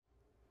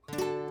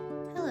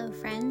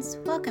Hello, friends.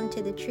 Welcome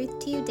to the Truth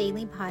to You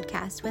Daily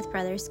podcast with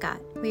Brother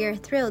Scott. We are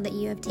thrilled that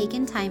you have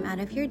taken time out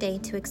of your day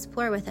to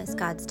explore with us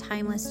God's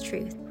timeless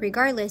truth.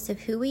 Regardless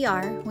of who we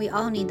are, we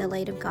all need the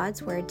light of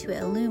God's Word to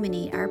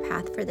illuminate our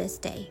path for this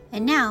day.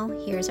 And now,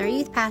 here's our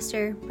youth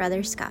pastor,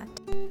 Brother Scott.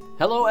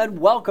 Hello and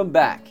welcome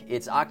back.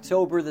 It's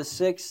October the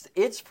 6th.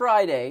 It's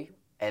Friday.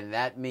 And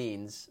that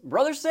means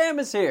Brother Sam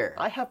is here.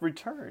 I have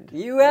returned.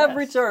 You have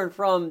returned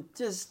from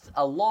just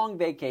a long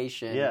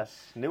vacation. Yes,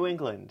 New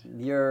England.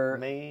 You're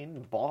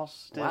Maine,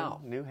 Boston,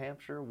 New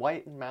Hampshire,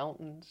 White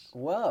Mountains.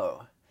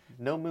 Whoa.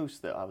 No moose,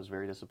 though. I was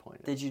very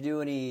disappointed. Did you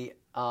do any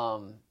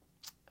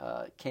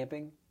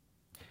camping?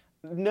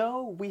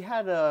 No, we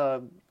had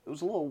it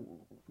was a little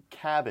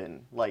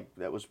cabin,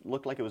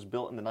 looked like it was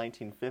built in the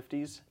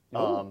 1950s.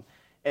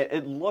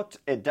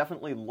 It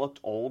definitely looked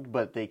old,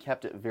 but they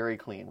kept it very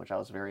clean, which I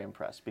was very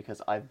impressed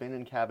because I've been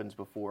in cabins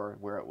before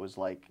where it was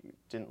like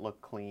didn't look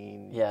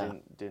clean,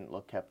 didn't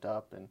look kept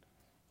up, and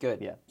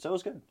good. Yeah, so it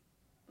was good.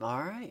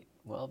 All right.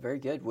 Well, very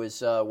good.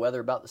 Was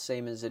weather about the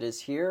same as it is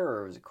here,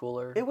 or was it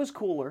cooler? It was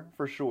cooler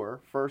for sure.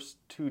 First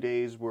 2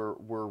 days were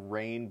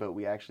rain, but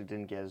we actually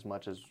didn't get as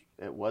much as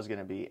it was going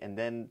to be. And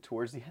then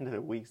towards the end of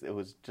the week, it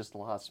was just a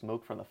lot of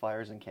smoke from the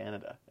fires in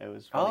Canada. It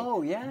was funny.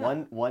 Oh, yeah.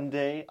 One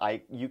day,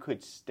 you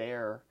could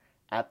stare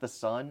at the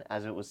sun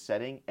as it was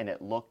setting, and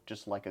it looked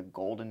just like a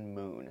golden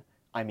moon.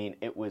 I mean,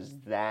 it was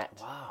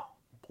that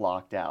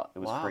blocked out. It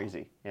was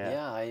crazy.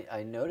 Yeah,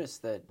 I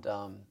noticed that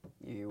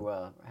you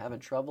were having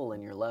trouble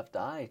in your left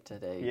eye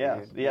today.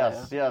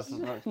 Yes.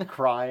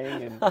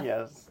 Crying and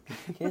yes.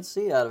 Can't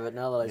see out of it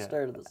now that I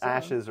started the sun.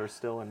 Ashes are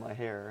still in my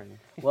hair.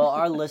 Well,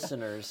 our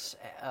listeners,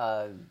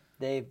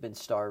 they've been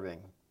starving.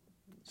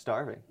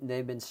 Starving?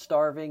 They've been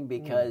starving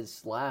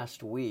because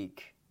last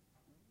week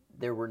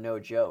there were no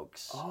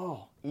jokes.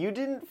 Oh, you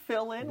didn't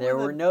fill in there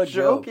with were a no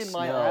joke jokes in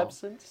my no.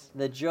 absence?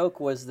 The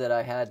joke was that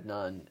I had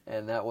none,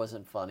 and that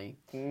wasn't funny.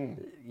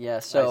 Yeah,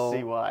 so I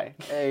see why.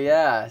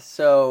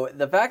 So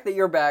the fact that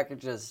you're back is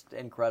just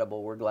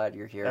incredible. We're glad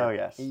you're here. Oh,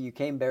 yes. You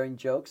came bearing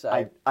jokes?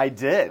 I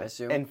did. I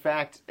assume. In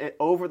fact,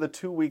 over the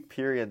 2-week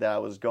period that I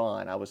was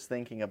gone, I was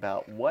thinking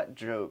about what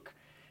joke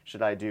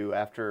should I do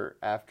after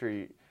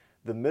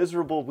the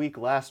miserable week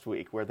last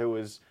week where there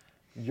was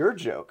your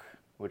joke,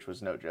 which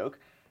was no joke.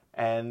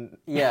 And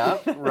yeah,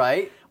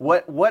 right.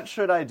 What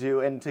should I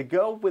do? And to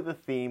go with the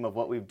theme of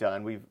what we've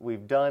done,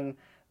 we've done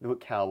the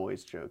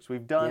Cowboys jokes,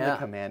 we've done the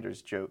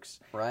Commanders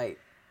jokes, right?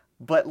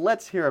 But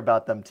let's hear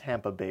about them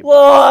Tampa Bay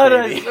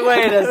Bucks.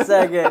 Wait a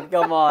second,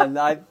 come on!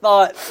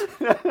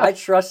 I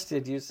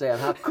trusted you, Sam.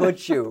 How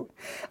could you?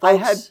 Folks, I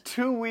had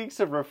 2 weeks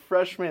of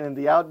refreshment in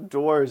the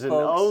outdoors, and the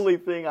only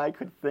thing I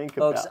could think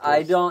about.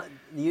 Folks,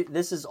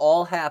 this is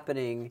all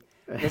happening.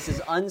 This is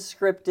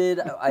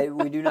unscripted.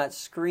 We do not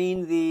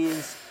screen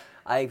these.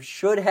 I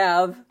should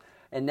have,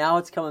 and now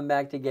it's coming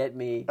back to get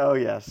me. Oh,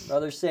 yes.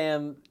 Brother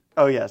Sam.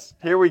 Oh, yes.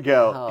 Here we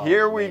go. Oh,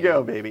 Here we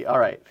go, baby. All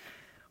right.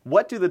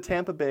 What do the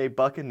Tampa Bay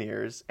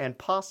Buccaneers and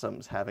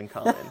possums have in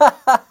common?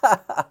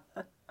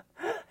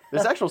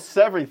 There's actually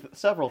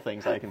several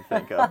things I can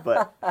think of,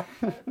 but...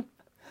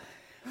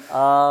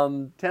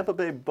 Tampa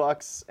Bay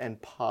Bucks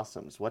and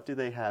possums, what do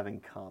they have in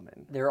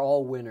common? They're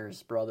all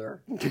winners,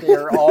 brother.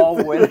 They're all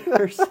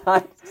winners.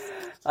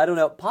 I don't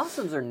know.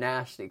 Possums are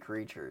nasty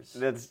creatures.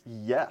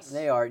 Yes.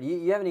 They are.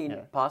 You have any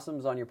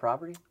possums on your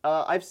property?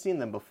 I've seen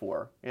them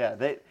before. Yeah,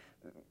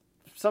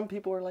 some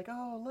people are like,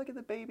 oh, look at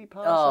the baby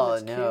possum. Oh,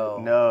 it's no.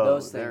 Cute. No.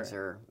 Those things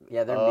are,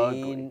 they're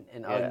ugly. mean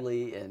and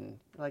ugly and...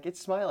 Like,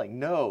 it's smiling.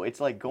 No, it's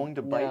like going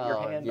to bite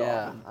your hand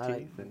off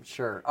and teeth.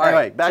 Sure. All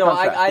right, back on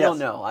track. I don't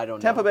know.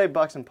 Tampa Bay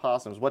Bucks and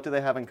possums, what do they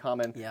have in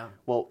common? Yeah.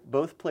 Well,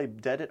 both play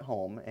dead at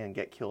home and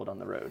get killed on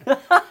the road.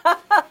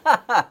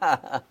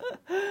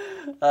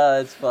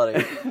 It's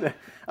funny.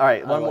 All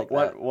right,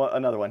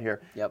 another one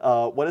here. Yep.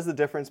 What is the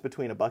difference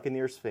between a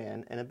Buccaneers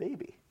fan and a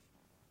baby?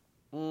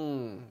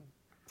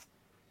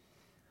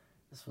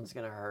 This one's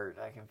going to hurt.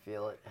 I can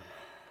feel it.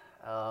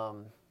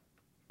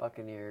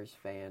 Buccaneers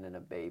fan and a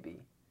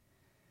baby.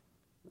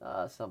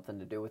 Something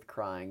to do with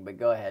crying, but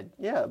go ahead.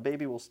 Yeah, a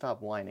baby will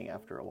stop whining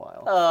after a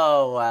while.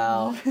 Oh,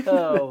 wow.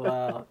 Oh,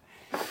 wow.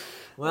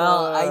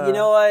 Well, you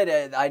know what?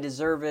 I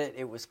deserve it.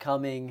 It was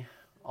coming.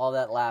 All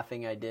that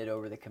laughing I did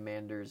over the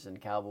Commanders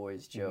and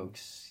Cowboys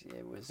jokes,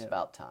 it was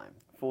about time.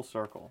 Full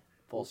circle.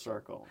 Full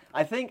circle.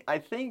 I think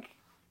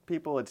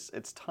people,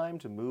 it's time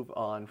to move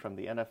on from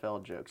the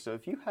NFL jokes. So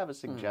if you have a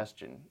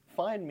suggestion,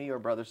 find me or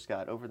Brother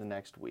Scott over the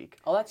next week.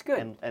 Oh, that's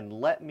good. And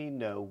let me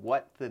know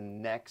what the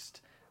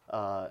next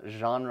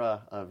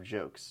genre of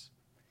jokes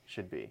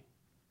should be.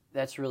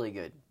 That's really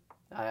good.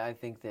 I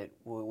think that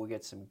we'll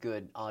get some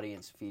good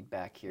audience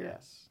feedback here.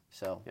 Yes.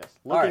 So,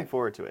 Looking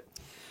forward to it.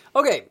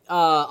 Okay,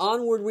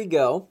 onward we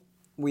go.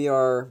 We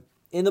are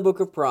in the book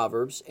of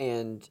Proverbs,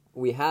 and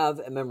we have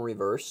a memory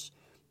verse.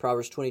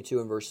 Proverbs 22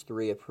 and verse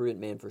 3, a prudent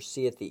man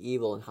foreseeth the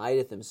evil and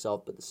hideth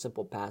himself, but the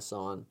simple pass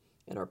on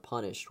and are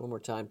punished. One more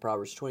time,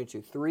 Proverbs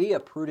 22:3, a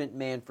prudent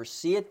man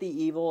foreseeth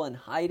the evil and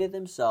hideth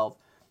himself,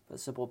 but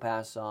the simple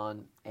pass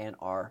on and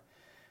are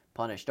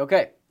punished.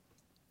 Okay,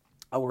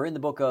 We're in the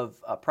book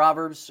of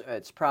Proverbs.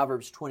 It's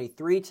Proverbs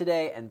 23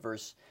 today and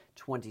verse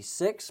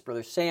 26.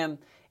 Brother Sam,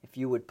 if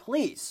you would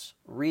please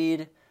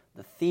read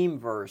the theme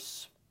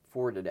verse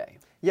for today.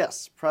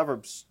 Yes,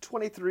 Proverbs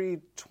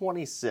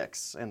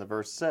 23:26, and the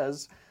verse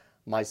says,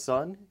 "My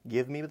son,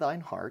 give me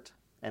thine heart,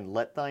 and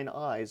let thine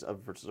eyes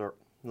observe."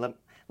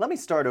 Let me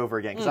start over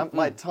again, because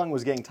my tongue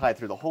was getting tied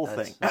through the whole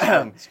thing.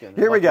 That's good.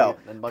 Here we go.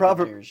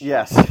 Proverbs.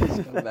 Yes. It's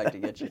coming back to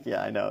get you.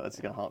 Yeah, I know. That's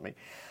going to haunt me.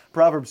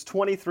 Proverbs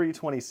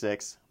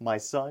 23:26, "My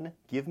son,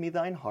 give me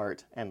thine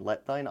heart, and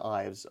let thine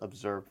eyes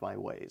observe my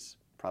ways."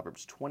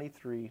 Proverbs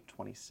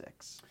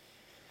 23:26.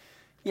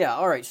 Yeah,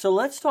 all right. So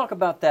let's talk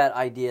about that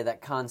idea,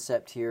 that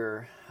concept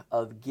here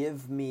of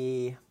give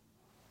me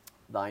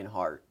thine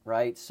heart,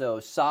 right? So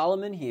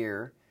Solomon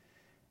here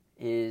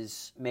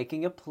is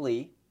making a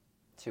plea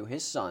to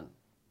his son,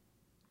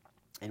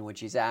 in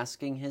which he's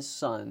asking his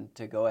son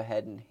to go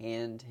ahead and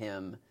hand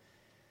him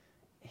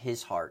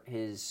his heart,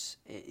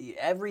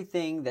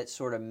 everything that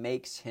sort of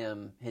makes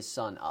his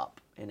son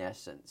up, in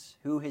essence,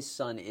 who his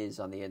son is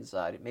on the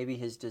inside, maybe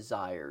his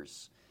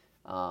desires,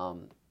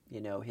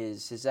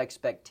 his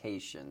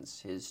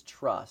expectations, his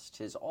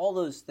trust, all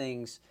those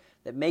things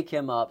that make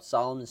him up.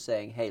 Solomon's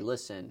saying, hey,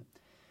 listen,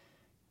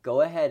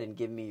 go ahead and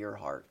give me your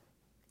heart,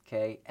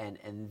 okay?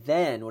 And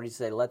then, what did he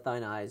say? Let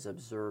thine eyes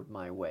observe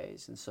my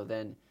ways. And so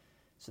then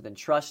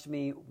trust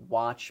me,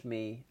 watch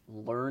me,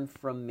 learn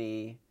from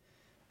me,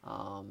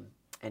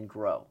 and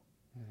grow.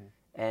 Mm-hmm.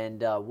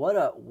 And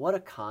what a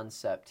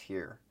concept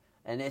here.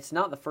 And it's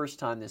not the first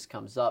time this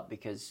comes up,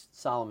 because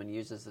Solomon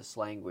uses this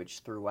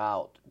language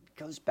throughout. It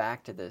goes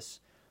back to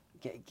this.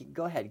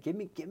 Go ahead, give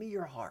me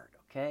your heart,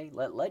 okay?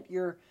 Let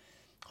your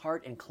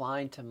heart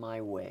incline to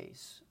my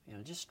ways.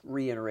 Just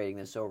reiterating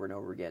this over and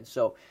over again.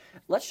 So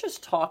let's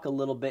just talk a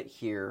little bit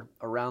here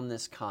around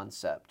this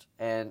concept.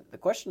 And the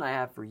question I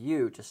have for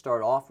you to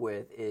start off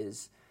with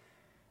is,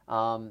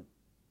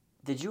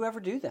 did you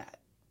ever do that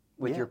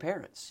with your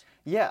parents?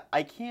 Yeah,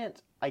 I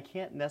can't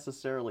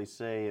necessarily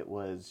say it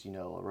was, a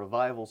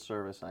revival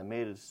service and I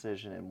made a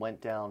decision and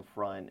went down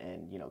front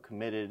and,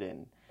 committed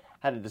and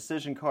had a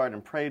decision card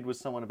and prayed with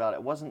someone about it.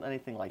 It wasn't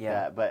anything like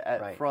that.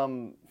 But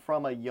from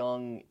a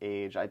young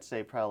age, I'd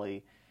say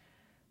probably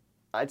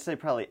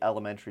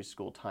elementary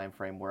school time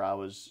frame, where I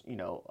was,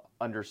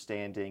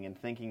 understanding and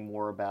thinking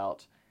more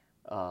about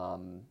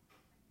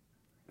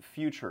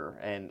future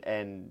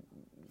and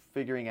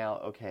figuring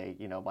out, okay,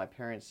 my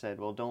parents said,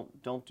 well,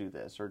 don't do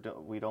this, or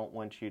we don't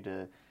want you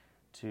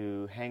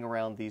to hang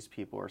around these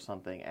people or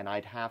something. And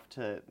I'd have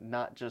to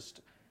not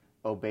just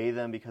obey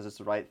them because it's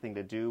the right thing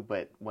to do,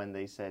 but when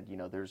they said,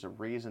 there's a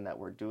reason that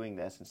we're doing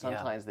this, and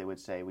sometimes they would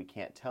say, we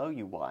can't tell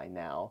you why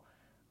now,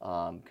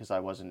 because I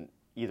wasn't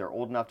either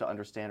old enough to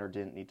understand or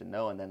didn't need to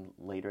know, and then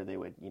later they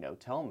would, you know,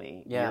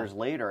 years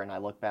later, and I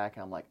look back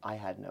and I'm like, I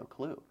had no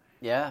clue.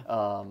 Yeah.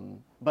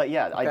 But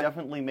yeah, okay. I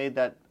definitely made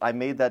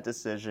that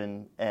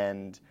decision,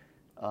 and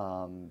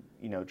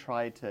you know,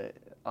 tried to.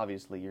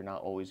 Obviously, you're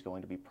not always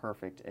going to be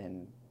perfect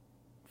in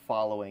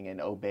following and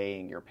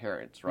obeying your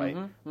parents, right?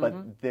 Mm-hmm,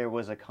 but there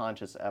was a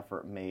conscious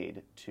effort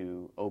made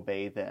to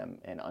obey them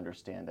and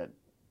understand that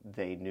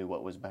they knew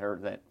what was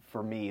better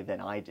for me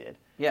than I did.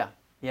 Yeah,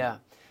 yeah.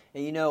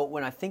 And you know,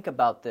 when I think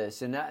about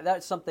this, and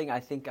that's something I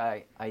think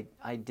I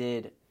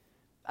did,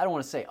 I don't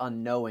want to say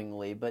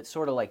unknowingly, but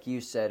sort of like you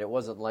said, it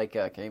wasn't like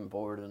I came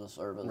forward in a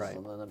service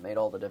and then it made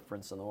all the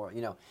difference in the world.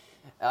 You know,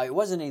 it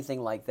wasn't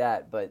anything like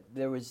that, but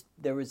there was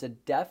a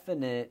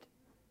definite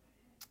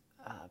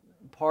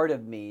part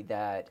of me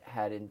that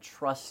had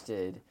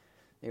entrusted,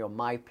 you know,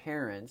 my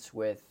parents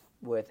with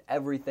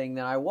everything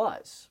that I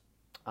was.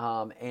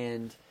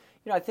 And,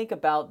 you know, I think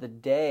about the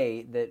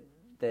day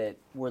that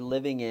we're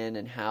living in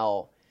and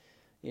how,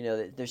 you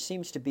know, there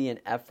seems to be an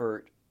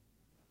effort,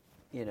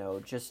 you know,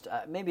 just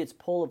maybe it's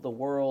pull of the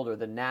world or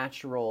the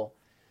natural,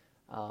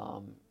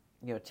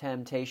 you know,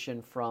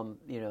 temptation from,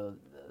 you know,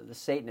 the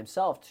Satan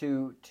himself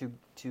to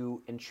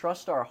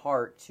entrust our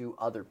heart to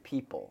other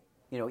people,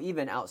 you know,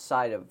 even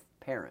outside of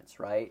parents,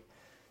 right?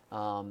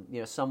 You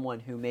know, someone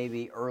who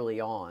maybe early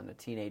on, a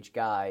teenage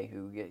guy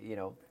who, you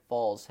know,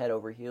 falls head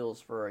over heels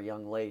for a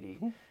young lady,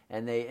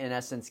 and they, in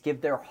essence, give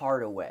their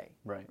heart away,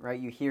 right?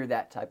 You hear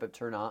that type of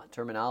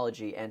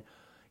terminology, and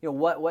you know,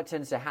 what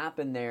tends to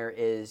happen there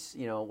is,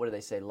 you know, what do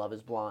they say? Love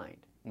is blind,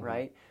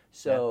 right?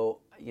 So,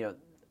 you know,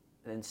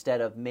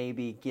 instead of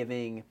maybe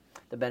giving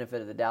the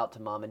benefit of the doubt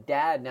to mom and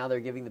dad, now they're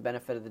giving the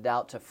benefit of the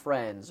doubt to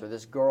friends or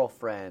this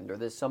girlfriend or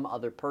this some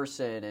other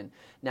person, and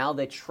now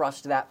they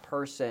trust that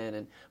person.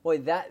 And boy,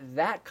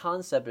 that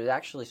concept is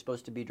actually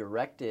supposed to be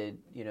directed,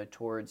 you know,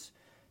 towards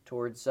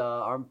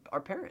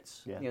our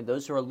parents, you know,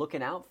 those who are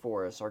looking out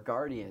for us, our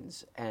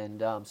guardians.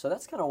 And so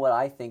that's kind of what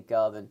I think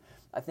of, and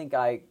I think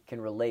I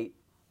can relate,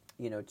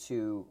 you know,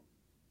 to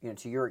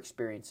your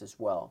experience as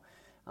well,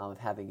 of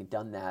having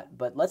done that.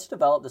 But let's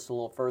develop this a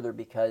little further,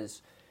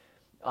 because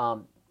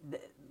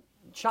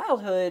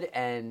childhood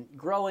and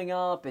growing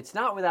up, it's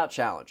not without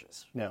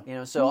challenges. No. You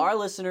know, so our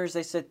listeners,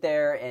 they sit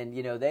there and,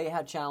 you know, they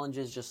had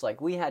challenges just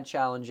like we had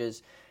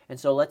challenges, And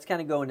so let's kind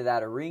of go into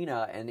that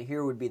arena, and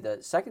here would be the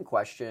second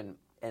question,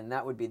 and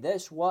that would be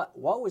this: What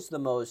was the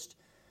most?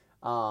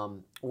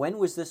 When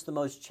was this the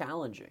most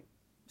challenging?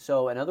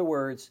 So, in other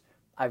words,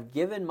 I've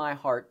given my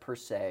heart per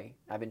se.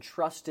 I've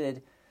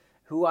entrusted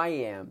who I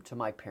am to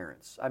my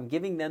parents. I'm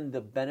giving them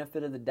the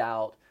benefit of the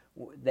doubt.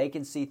 They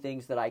can see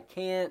things that I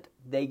can't.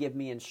 They give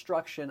me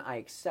instruction. I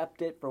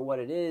accept it for what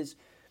it is.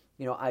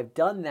 I've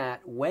done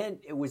that.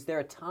 Was there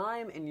a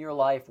time in your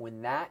life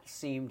when that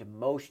seemed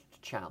most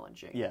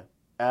challenging? Yeah,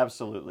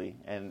 absolutely.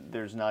 And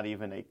there's not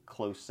even a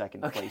close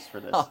second place for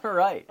this. All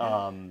right.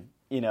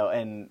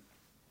 And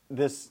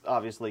this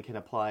obviously can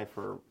apply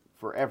for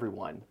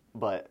everyone,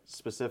 but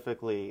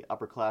specifically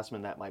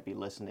upperclassmen that might be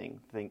listening,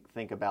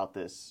 think about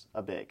this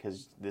a bit,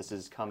 because this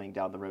is coming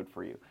down the road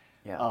for you.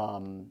 Yeah.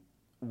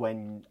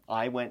 When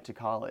I went to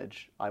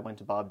college, I went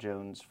to Bob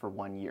Jones for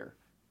 1 year,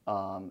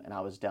 and I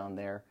was down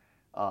there.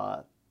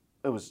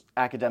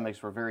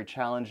 Academics were very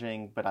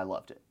challenging, but I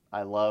loved it.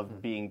 I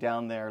loved being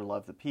down there,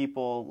 loved the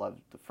people,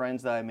 loved the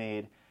friends that I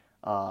made.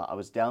 I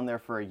was down there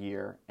for a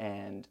year,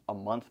 and a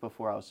month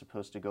before I was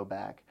supposed to go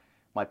back,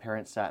 my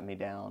parents sat me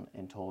down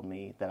and told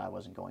me that I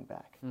wasn't going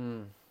back.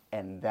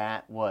 And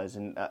that was,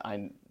 and at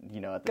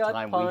the Gut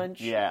time, punch.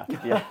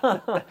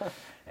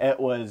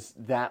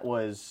 that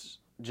was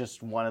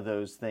just one of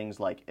those things.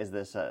 Like, is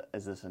this a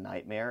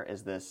nightmare?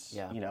 Is this,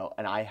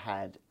 And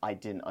I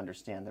didn't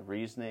understand the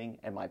reasoning,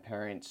 and my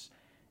parents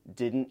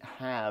didn't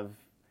have,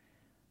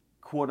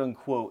 quote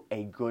unquote,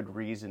 a good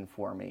reason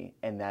for me,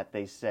 and that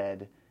they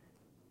said,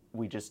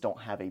 we just don't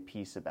have a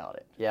peace about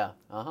it. Yeah.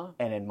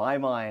 And in my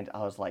mind, I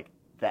was like,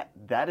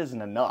 that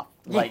isn't enough.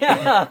 Like,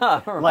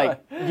 right.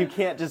 like, you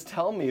can't just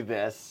tell me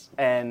this,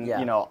 and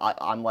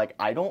I'm like,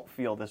 I don't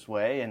feel this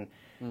way, and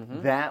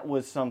that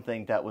was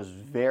something that was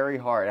very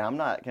hard. And I'm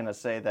not gonna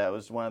say that it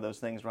was one of those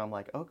things where I'm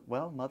like, oh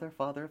well, mother,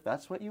 father, if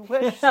that's what you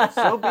wish,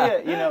 so be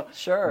it.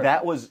 Sure.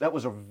 That was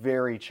a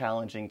very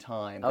challenging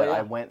time that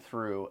I went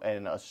through,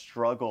 and a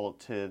struggle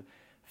to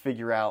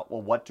figure out,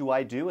 well, what do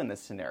I do in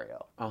this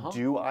scenario?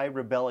 Do I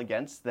rebel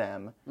against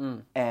them?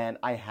 And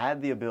I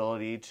had the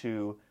ability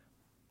to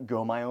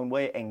go my own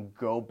way and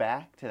go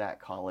back to that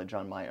college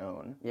on my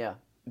own. Yeah.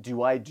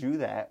 Do I do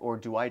that, or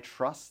do I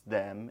trust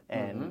them?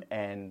 And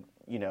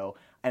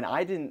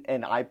I didn't,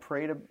 and I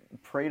prayed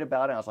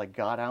about it. I was like,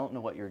 God, I don't know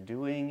what you're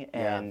doing.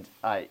 And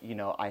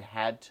I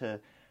had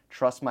to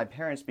trust my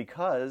parents,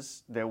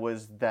 because there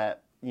was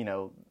that,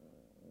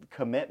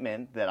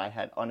 commitment that I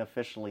had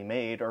unofficially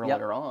made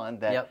earlier on,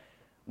 that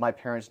my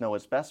parents know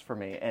what's best for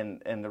me.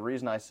 And the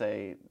reason I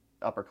say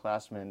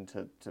upperclassmen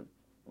to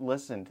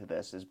listen to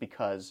this is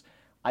because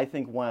I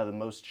think one of the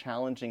most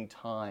challenging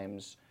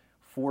times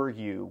for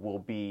you will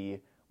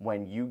be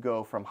when you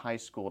go from high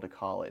school to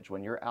college,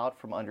 when you're out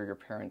from under your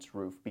parents'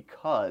 roof,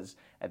 because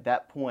at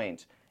that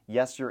point,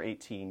 yes, you're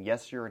 18,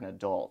 yes, you're an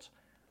adult,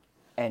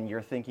 and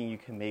you're thinking you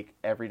can make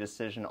every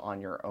decision on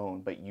your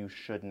own, but you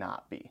should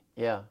not be.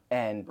 Yeah.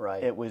 And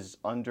it was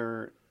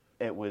under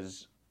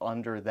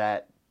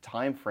that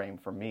time frame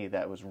for me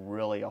that was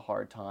really a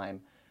hard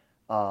time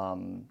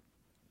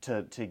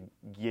to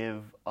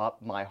give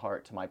up my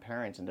heart to my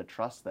parents and to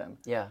trust them.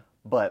 Yeah.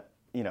 But,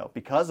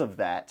 because of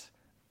that,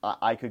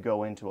 I could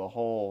go into a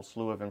whole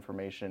slew of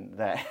information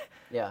that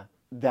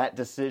that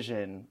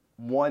decision,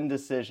 one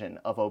decision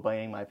of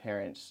obeying my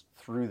parents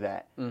through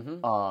that,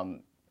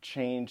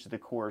 changed the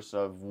course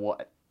of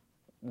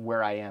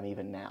where I am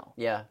even now.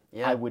 Yeah.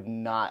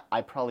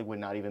 I probably would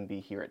not even be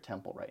here at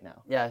Temple right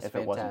now. Yeah, it's if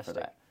fantastic. It wasn't for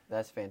that.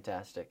 That's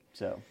fantastic.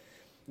 So.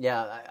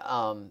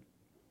 Yeah.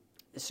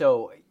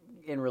 So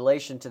in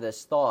relation to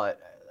this thought,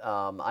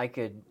 I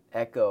could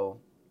echo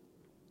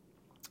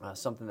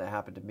something that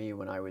happened to me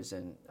when I was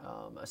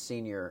a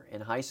senior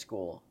in high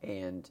school,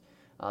 and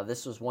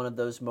this was one of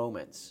those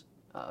moments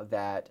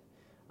that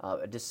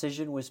a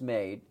decision was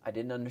made. I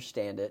didn't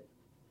understand it,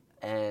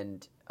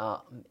 and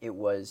it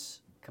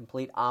was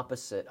complete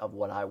opposite of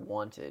what I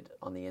wanted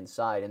on the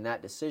inside. And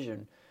that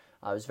decision,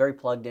 I was very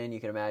plugged in.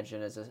 You can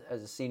imagine, as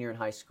a senior in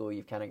high school,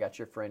 you've kind of got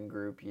your friend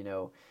group.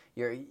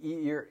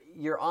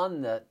 You're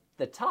on the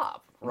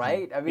top,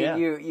 right? I mean,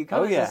 you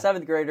come as a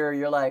seventh grader,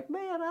 you're like,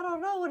 man, I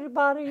don't know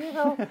anybody,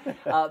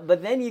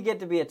 but then you get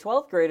to be a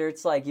 12th grader,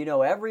 it's like,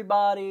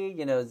 everybody,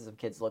 some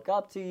kids look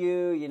up to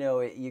you,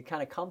 you're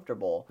kind of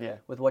comfortable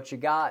with what you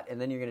got, and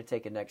then you're going to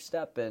take a next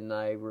step. And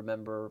I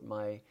remember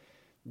my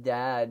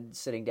dad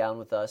sitting down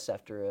with us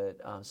after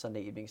a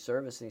Sunday evening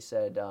service, and he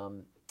said,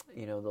 the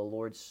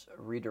Lord's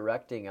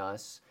redirecting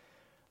us,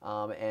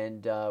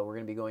 and we're going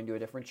to be going to a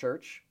different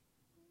church.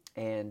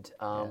 And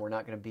we're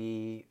not going to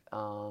be,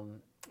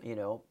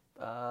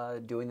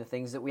 doing the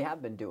things that we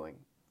have been doing,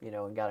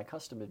 and got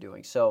accustomed to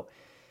doing. So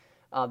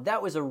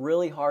that was a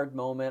really hard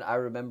moment. I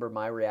remember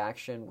my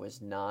reaction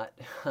was not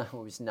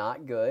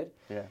good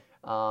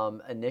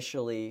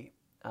initially.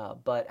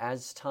 But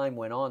as time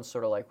went on,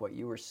 sort of like what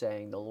you were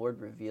saying, the Lord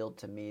revealed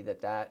to me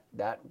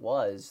that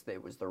was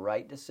the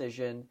right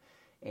decision.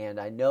 And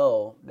I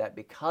know that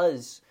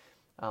because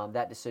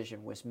that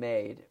decision was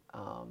made,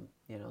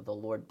 the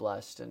Lord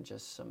blessed in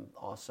just some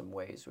awesome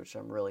ways, which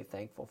I'm really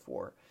thankful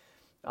for.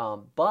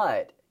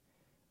 But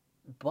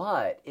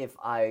if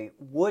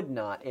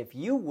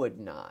you would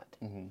not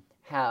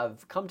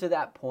have come to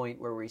that point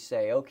where we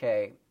say,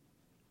 okay,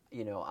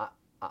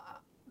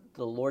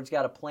 the Lord's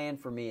got a plan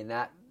for me, and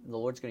that the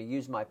Lord's going to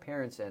use my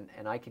parents,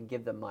 and I can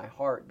give them my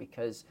heart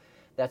because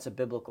that's a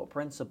biblical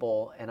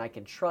principle, and I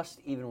can trust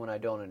even when I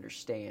don't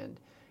understand.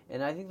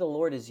 And I think the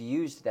Lord has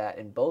used that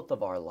in both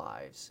of our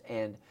lives.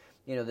 And,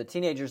 the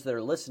teenagers that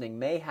are listening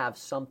may have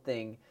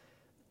something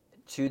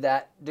to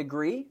that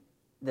degree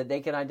that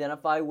they can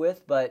identify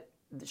with, but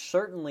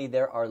certainly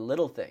there are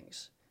little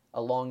things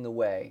along the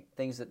way,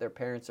 things that their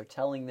parents are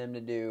telling them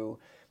to do,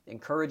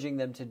 encouraging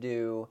them to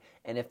do,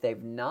 and if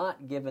they've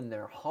not given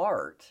their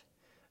heart,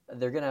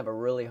 they're going to have a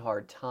really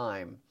hard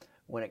time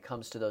when it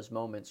comes to those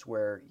moments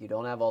where you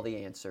don't have all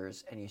the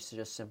answers and you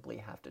just simply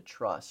have to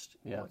trust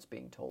what's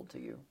being told to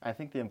you. I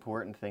think the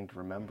important thing to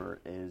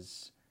remember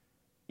is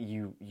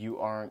you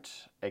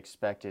aren't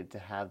expected to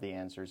have the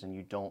answers, and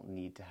you don't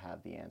need to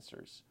have the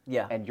answers.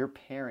 Yeah. And your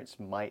parents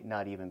might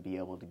not even be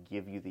able to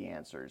give you the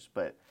answers,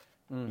 but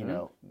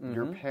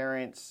your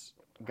parents,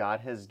 God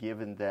has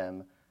given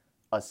them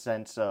a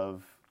sense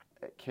of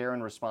care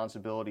and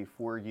responsibility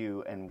for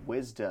you and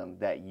wisdom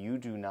that you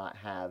do not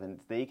have, and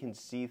they can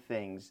see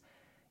things.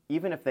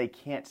 Even if they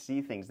can't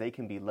see things, they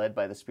can be led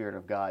by the Spirit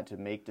of God to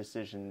make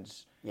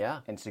decisions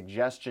and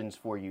suggestions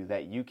for you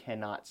that you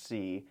cannot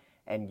see,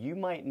 and you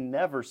might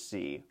never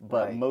see,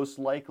 but most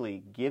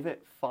likely give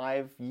it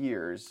 5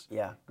 years,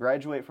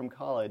 graduate from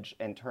college,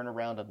 and turn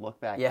around and look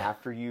back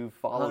after you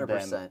followed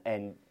 100%. them.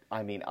 And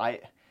I mean,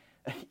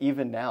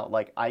 even now,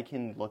 like, I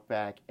can look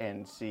back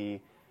and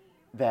see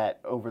that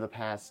over the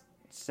past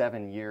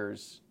 7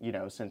 years,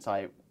 since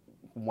I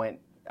went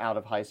out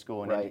of high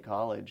school and into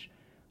college,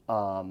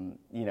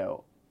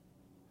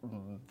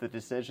 the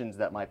decisions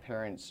that my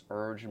parents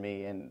urged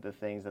me and the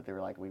things that they were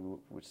like, we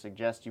would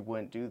suggest you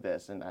wouldn't do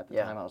this. And at the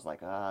time I was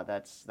like,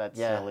 that's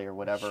silly or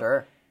whatever.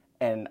 Sure.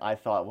 And I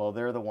thought, well,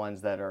 they're the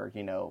ones that are,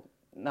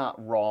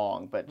 not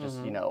wrong, but just,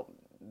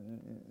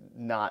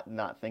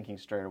 not thinking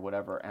straight or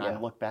whatever. And I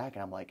look back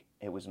and I'm like,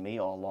 it was me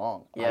all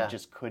along. I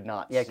just could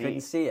not see. Yeah,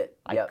 couldn't see it.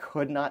 I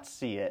could not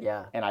see it.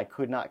 Yeah. And I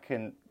could not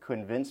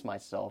convince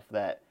myself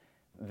that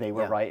they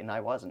were right and I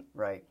wasn't.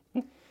 Right.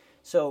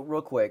 So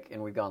real quick,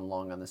 and we've gone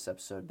long on this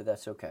episode, but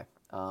that's okay.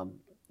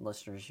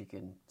 Listeners, you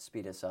can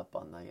speed us up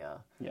on the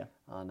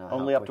on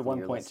only up to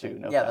 1.2.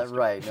 No, that's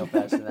right. No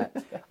faster than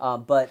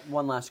that. But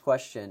one last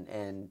question,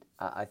 and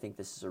I think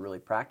this is a really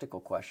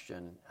practical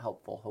question,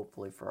 helpful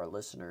hopefully for our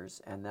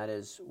listeners, and that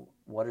is,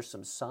 what are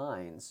some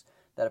signs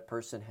that a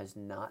person has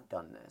not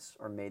done this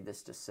or made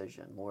this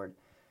decision? Lord,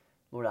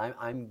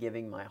 I'm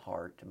giving my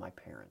heart to my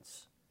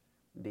parents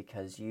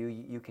because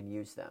you can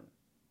use them,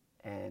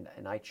 and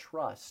I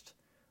trust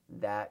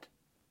that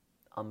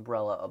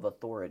umbrella of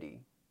authority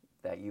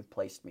that you've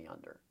placed me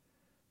under,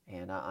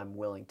 and I'm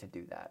willing to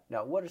do that.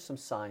 Now, what are some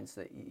signs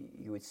that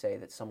you would say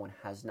that someone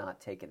has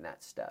not taken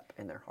that step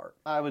in their heart?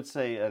 I would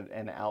say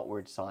an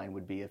outward sign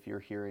would be if you're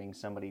hearing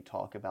somebody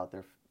talk about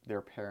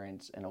their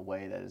parents in a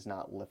way that is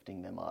not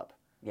lifting them up.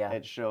 Yeah,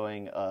 it's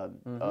showing,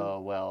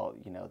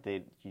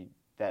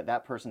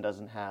 that person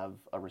doesn't have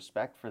a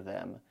respect for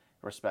them,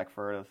 respect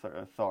for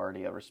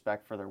authority, a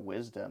respect for their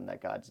wisdom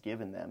that God's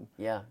given them.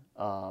 Yeah.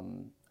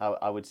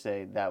 I would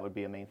say that would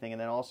be a main thing. And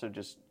then also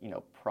just,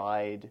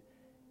 pride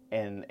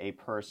in a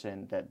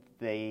person that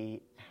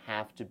they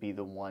have to be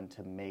the one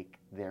to make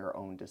their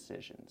own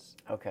decisions.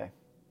 Okay.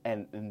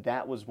 And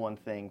that was one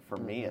thing for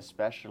me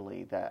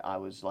especially that I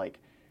was like,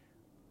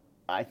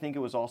 I think it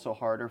was also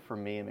harder for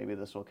me, and maybe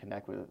this will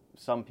connect with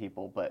some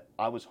people, but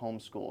I was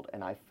homeschooled,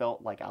 and I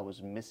felt like I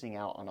was missing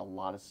out on a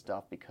lot of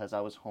stuff because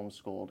I was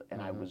homeschooled,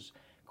 and I was,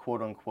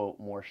 quote-unquote,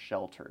 more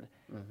sheltered.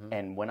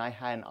 And when I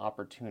had an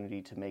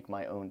opportunity to make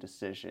my own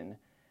decision,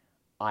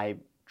 I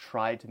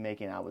tried to make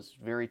it, and I was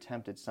very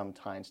tempted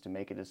sometimes to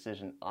make a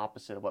decision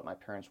opposite of what my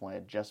parents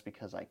wanted just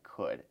because I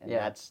could, and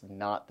that's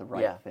not the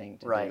right thing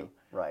to do.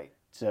 Right.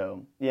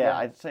 So,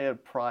 I'd say a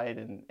pride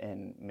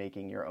in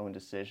making your own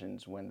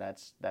decisions when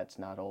that's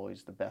not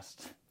always the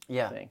best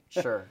thing.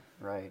 Sure,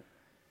 right.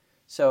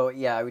 So,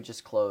 I would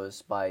just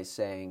close by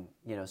saying,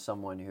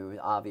 someone who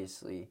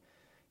obviously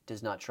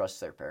does not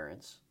trust their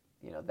parents,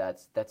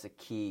 that's a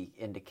key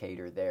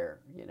indicator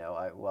there.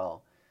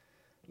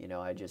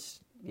 I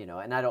just,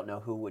 and I don't know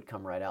who would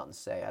come right out and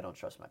say, I don't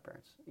trust my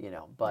parents,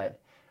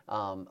 but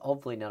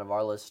hopefully none of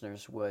our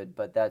listeners would,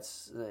 but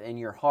that's in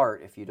your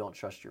heart. If you don't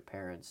trust your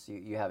parents,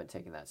 you haven't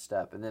taken that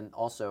step. And then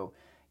also,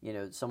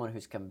 someone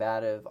who's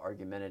combative,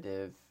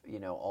 argumentative,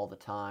 all the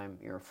time,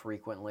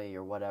 frequently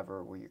or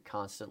whatever, where you're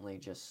constantly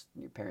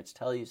your parents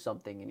tell you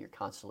something and you're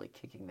constantly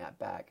kicking that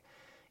back,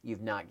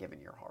 you've not given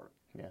your heart.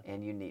 Yeah.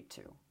 And you need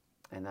to.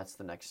 And that's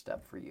the next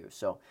step for you.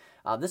 So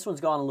this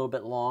one's gone a little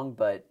bit long,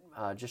 but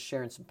just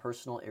sharing some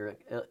personal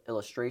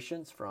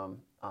illustrations from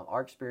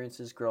our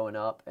experiences growing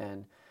up.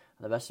 And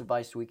the best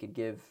advice we could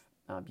give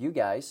you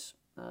guys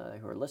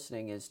who are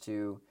listening is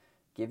to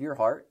give your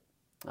heart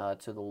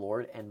to the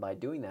Lord, and by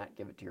doing that,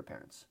 give it to your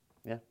parents.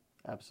 Yeah,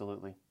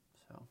 absolutely.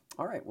 So,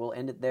 all right, we'll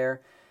end it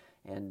there.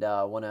 And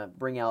I want to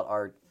bring out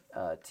our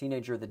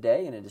teenager of the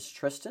day, and it is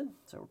Tristan.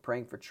 So we're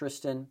praying for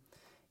Tristan,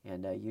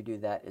 and you do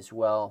that as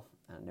well.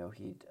 I know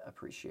he'd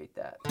appreciate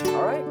that.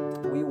 All right,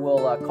 we will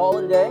call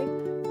it a day,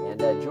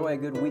 and enjoy a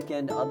good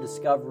weekend of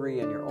discovery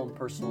and your own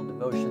personal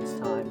devotions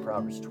time,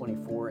 Proverbs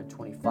 24 and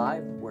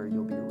 25, where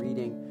you'll be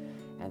reading,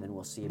 and then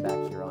we'll see you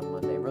back here on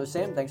Monday. Brother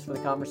Sam, thanks for the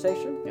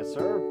conversation. Yes,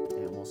 sir.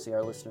 And we'll see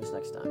our listeners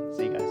next time.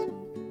 See you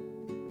guys.